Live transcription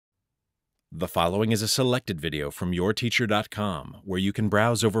The following is a selected video from yourteacher.com, where you can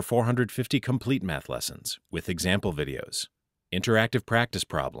browse over 450 complete math lessons with example videos, interactive practice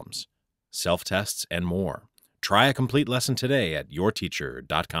problems, self-tests, and more. Try a complete lesson today at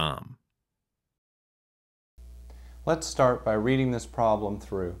yourteacher.com. Let's start by reading this problem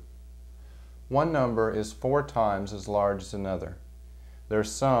through. One number is 4 times as large as another. Their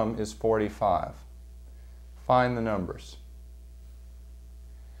sum is 45. Find the numbers.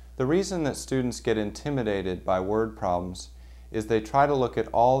 The reason that students get intimidated by word problems is they try to look at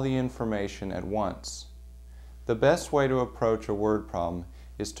all the information at once. The best way to approach a word problem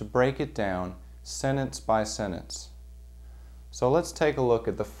is to break it down sentence by sentence. So let's take a look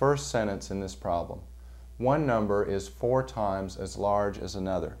at the first sentence in this problem. One number is 4 times as large as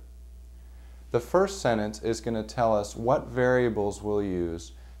another. The first sentence is going to tell us what variables we'll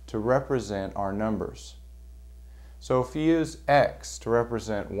use to represent our numbers. So if you use x to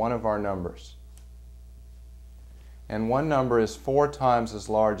represent one of our numbers, and one number is 4 times as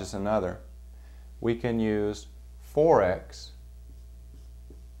large as another, we can use 4x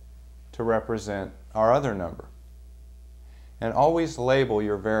to represent our other number. And always label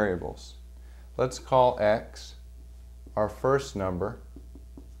your variables. Let's call x our first number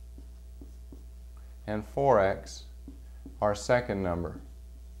and 4x our second number.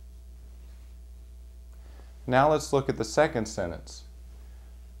 Now let's look at the second sentence.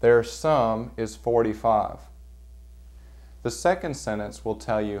 Their sum is 45. The second sentence will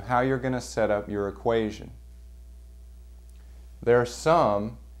tell you how you're going to set up your equation. Their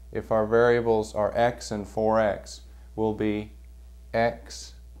sum, if our variables are x and 4x, will be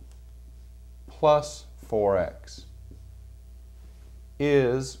x plus 4x.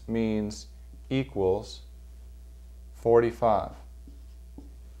 Is means equals 45.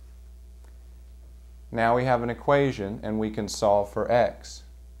 Now we have an equation and we can solve for x.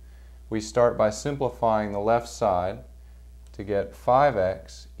 We start by simplifying the left side to get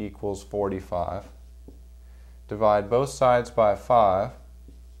 5x equals 45. Divide both sides by 5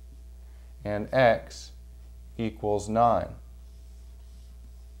 and x equals 9.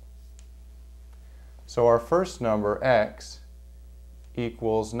 So our first number, x,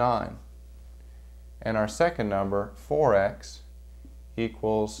 equals 9. And our second number, 4x,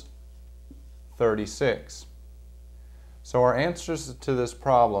 equals 36. So our answers to this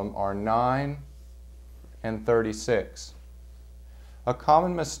problem are 9 and 36. A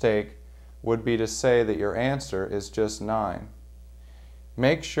common mistake would be to say that your answer is just 9.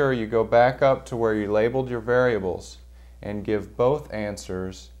 Make sure you go back up to where you labeled your variables and give both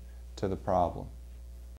answers to the problem.